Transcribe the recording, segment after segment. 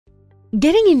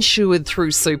Getting insured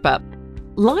through super.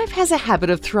 Life has a habit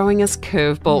of throwing us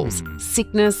curveballs.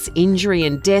 Sickness, injury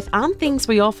and death aren't things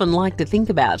we often like to think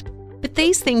about. But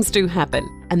these things do happen,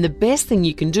 and the best thing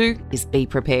you can do is be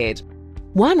prepared.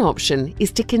 One option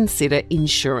is to consider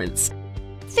insurance.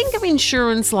 Think of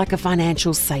insurance like a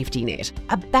financial safety net,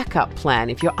 a backup plan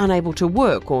if you're unable to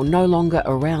work or no longer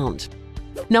around.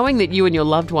 Knowing that you and your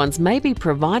loved ones may be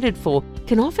provided for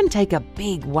can often take a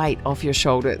big weight off your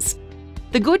shoulders.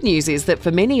 The good news is that for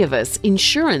many of us,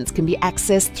 insurance can be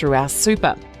accessed through our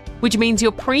super, which means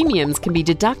your premiums can be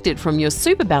deducted from your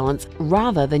super balance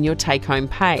rather than your take-home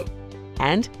pay.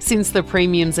 And since the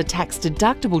premiums are tax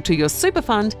deductible to your super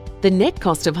fund, the net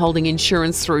cost of holding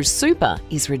insurance through super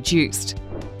is reduced.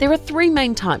 There are three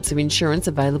main types of insurance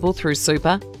available through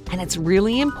super, and it's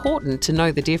really important to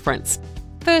know the difference.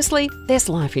 Firstly, there's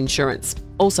life insurance,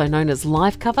 also known as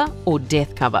life cover or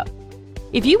death cover.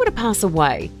 If you were to pass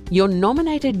away, your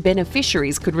nominated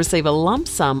beneficiaries could receive a lump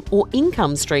sum or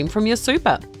income stream from your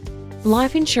super.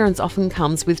 Life insurance often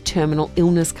comes with terminal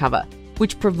illness cover,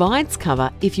 which provides cover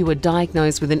if you are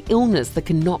diagnosed with an illness that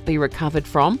cannot be recovered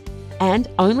from and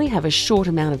only have a short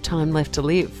amount of time left to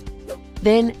live.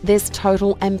 Then there's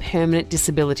total and permanent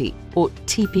disability, or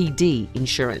TPD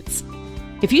insurance.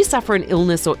 If you suffer an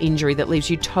illness or injury that leaves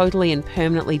you totally and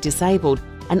permanently disabled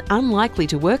and unlikely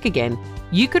to work again,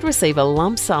 you could receive a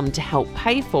lump sum to help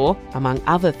pay for, among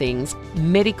other things,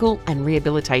 medical and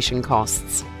rehabilitation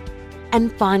costs.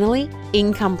 And finally,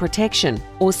 income protection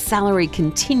or salary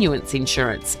continuance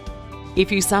insurance.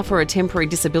 If you suffer a temporary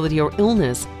disability or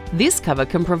illness, this cover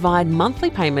can provide monthly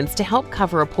payments to help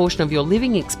cover a portion of your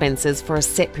living expenses for a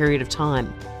set period of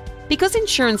time. Because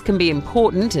insurance can be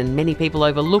important and many people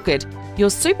overlook it, your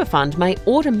super fund may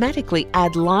automatically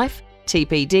add life,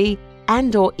 TPD,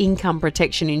 and/or income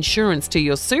protection insurance to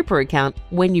your super account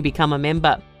when you become a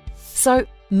member. So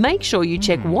make sure you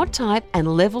check what type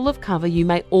and level of cover you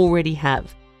may already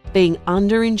have. Being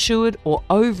underinsured or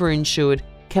overinsured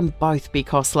can both be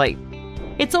costly.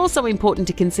 It's also important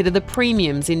to consider the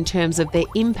premiums in terms of their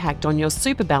impact on your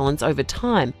super balance over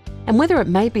time and whether it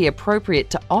may be appropriate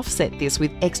to offset this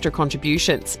with extra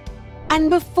contributions. And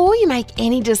before you make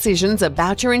any decisions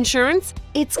about your insurance,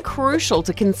 it's crucial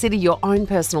to consider your own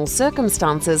personal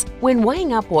circumstances when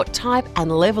weighing up what type and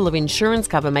level of insurance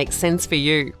cover makes sense for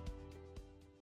you.